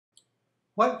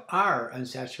What are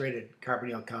unsaturated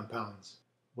carbonyl compounds?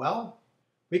 Well,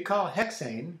 we call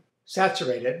hexane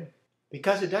saturated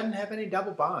because it doesn't have any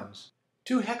double bonds.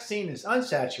 2-hexene is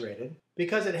unsaturated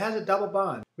because it has a double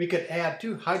bond. We could add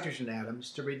 2 hydrogen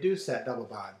atoms to reduce that double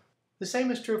bond. The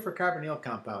same is true for carbonyl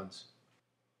compounds.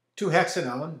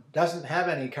 2-hexanone doesn't have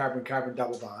any carbon-carbon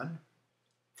double bond.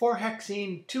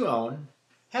 4-hexene 2-one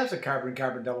has a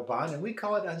carbon-carbon double bond, and we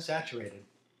call it unsaturated.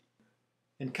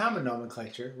 In common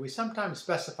nomenclature, we sometimes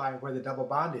specify where the double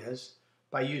bond is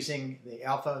by using the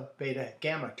alpha, beta,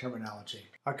 gamma terminology.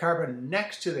 A carbon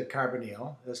next to the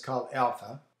carbonyl is called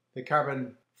alpha. The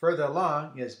carbon further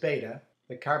along is beta.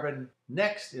 The carbon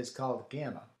next is called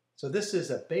gamma. So this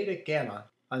is a beta-gamma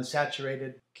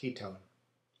unsaturated ketone.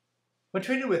 When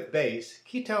treated with base,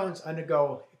 ketones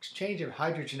undergo exchange of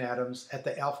hydrogen atoms at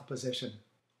the alpha position.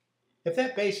 If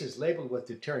that base is labeled with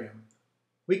deuterium,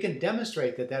 we can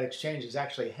demonstrate that that exchange has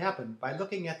actually happened by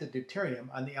looking at the deuterium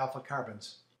on the alpha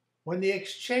carbons. When the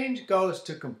exchange goes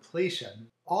to completion,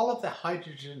 all of the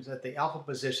hydrogens at the alpha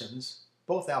positions,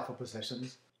 both alpha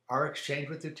positions, are exchanged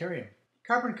with deuterium.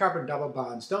 Carbon-carbon double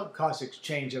bonds don't cause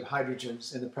exchange of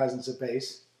hydrogens in the presence of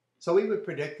base, so we would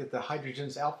predict that the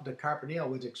hydrogens alpha to carbonyl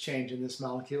would exchange in this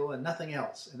molecule and nothing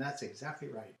else, and that's exactly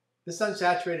right. This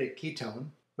unsaturated ketone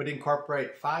would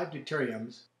incorporate 5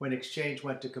 deuteriums when exchange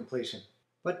went to completion.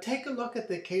 But take a look at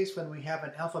the case when we have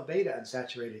an alpha-beta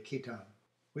unsaturated ketone.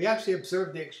 We actually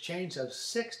observe the exchange of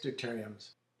 6 deuteriums,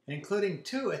 including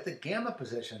 2 at the gamma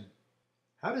position.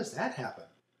 How does that happen?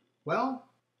 Well,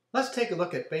 let's take a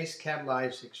look at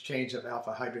base-catalyzed exchange of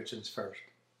alpha hydrogens first.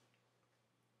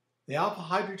 The alpha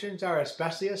hydrogens are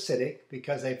especially acidic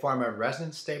because they form a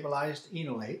resonance-stabilized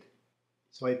enolate.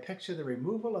 So I picture the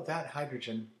removal of that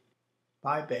hydrogen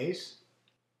by base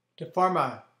to form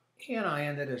a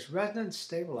anion that is resonance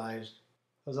stabilized.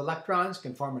 Those electrons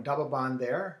can form a double bond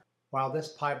there while this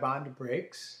pi bond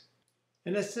breaks.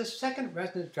 And it's this second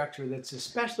resonance structure that's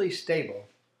especially stable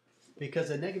because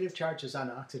the negative charge is on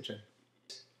oxygen.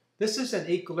 This is an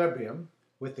equilibrium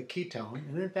with the ketone,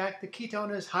 and in fact the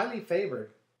ketone is highly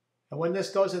favored. And when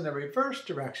this goes in the reverse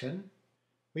direction,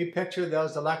 we picture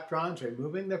those electrons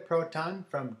removing the proton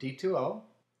from D2O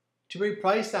to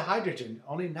replace the hydrogen,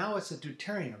 only now it's a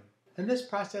deuterium. And this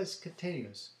process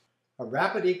continues. A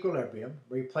rapid equilibrium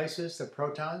replaces the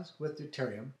protons with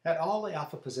deuterium at all the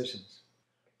alpha positions.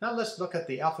 Now let's look at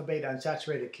the alpha-beta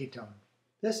unsaturated ketone.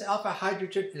 This alpha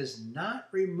hydrogen is not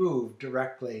removed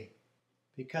directly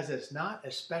because it's not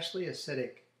especially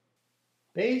acidic.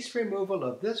 Base removal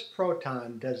of this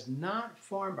proton does not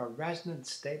form a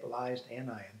resonance-stabilized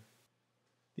anion.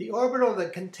 The orbital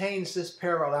that contains this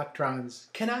pair of electrons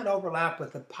cannot overlap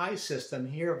with the pi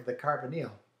system here of the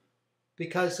carbonyl,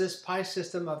 because this pi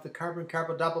system of the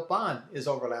carbon-carbon double bond is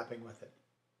overlapping with it.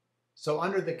 So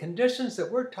under the conditions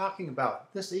that we're talking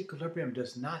about, this equilibrium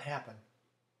does not happen.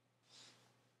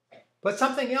 But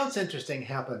something else interesting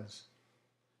happens.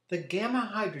 The gamma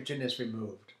hydrogen is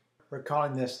removed. We're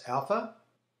calling this alpha,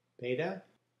 beta,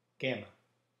 gamma.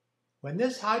 When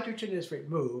this hydrogen is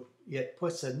removed, it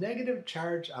puts a negative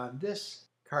charge on this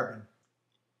carbon.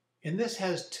 And this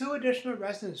has 2 additional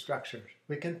resonance structures.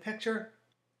 We can picture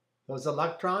those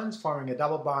electrons forming a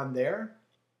double bond there.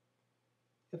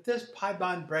 If this pi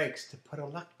bond breaks, to put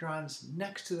electrons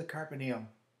next to the carbonyl.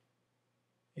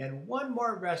 And 1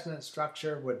 more resonance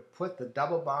structure would put the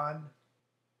double bond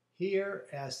here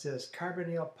as this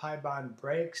carbonyl pi bond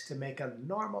breaks to make a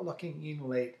normal looking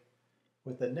enolate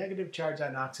with a negative charge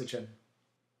on oxygen.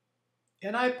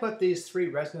 And I put these 3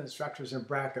 resonance structures in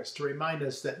brackets to remind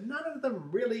us that none of them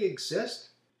really exist.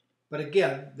 But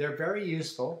again, they're very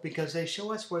useful because they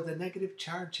show us where the negative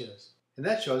charge is. And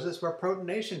that shows us where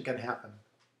protonation can happen.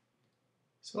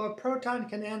 So a proton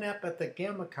can end up at the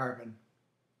gamma carbon.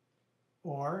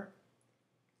 Or,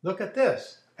 look at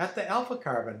this, at the alpha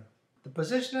carbon. The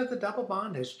position of the double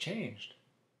bond has changed.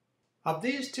 Of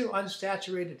these 2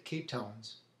 unsaturated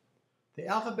ketones, the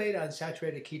alpha-beta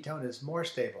unsaturated ketone is more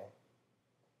stable.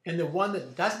 And the one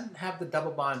that doesn't have the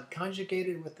double bond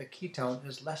conjugated with the ketone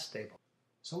is less stable.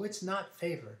 So it's not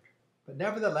favored, but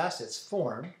nevertheless it's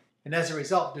formed, and as a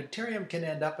result deuterium can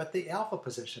end up at the alpha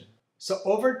position. So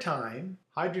over time,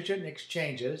 hydrogen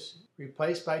exchanges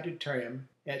replaced by deuterium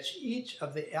at each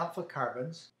of the alpha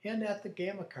carbons and at the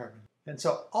gamma carbon. And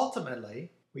so ultimately,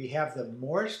 we have the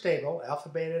more stable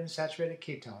alpha-beta unsaturated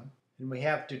ketone, and we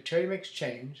have deuterium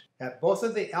exchange at both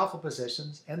of the alpha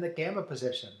positions and the gamma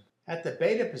position. At the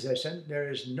beta position, there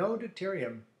is no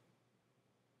deuterium.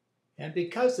 And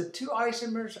because the 2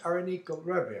 isomers are in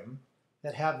equilibrium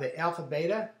that have the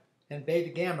alpha-beta and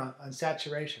beta-gamma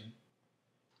unsaturation,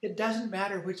 it doesn't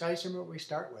matter which isomer we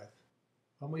start with.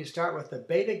 when we start with the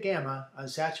beta-gamma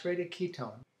unsaturated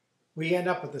ketone, we end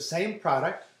up with the same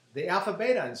product, the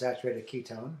alpha-beta unsaturated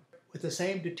ketone, with the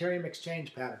same deuterium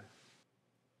exchange pattern.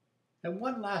 And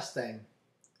one last thing,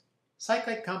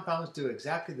 cyclic compounds do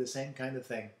exactly the same kind of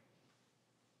thing.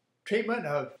 Treatment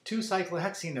of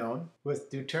 2-cyclohexenone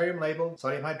with deuterium-labeled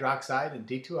sodium hydroxide and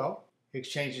D2O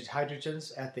exchanges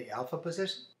hydrogens at the alpha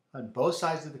position on both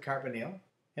sides of the carbonyl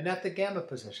and at the gamma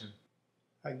position.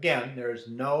 Again, there is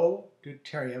no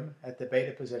deuterium at the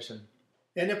beta position.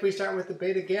 And if we start with the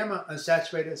beta-gamma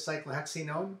unsaturated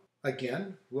cyclohexenone,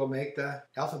 again, we'll make the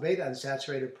alpha-beta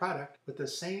unsaturated product with the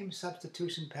same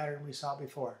substitution pattern we saw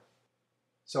before.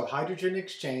 So hydrogen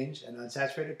exchange and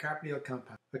unsaturated carbonyl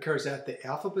compound occurs at the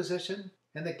alpha position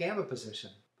and the gamma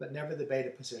position, but never the beta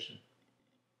position.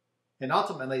 And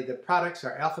ultimately, the products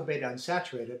are alpha-beta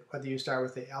unsaturated, whether you start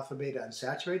with the alpha-beta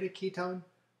unsaturated ketone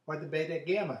or the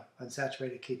beta-gamma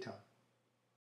unsaturated ketone.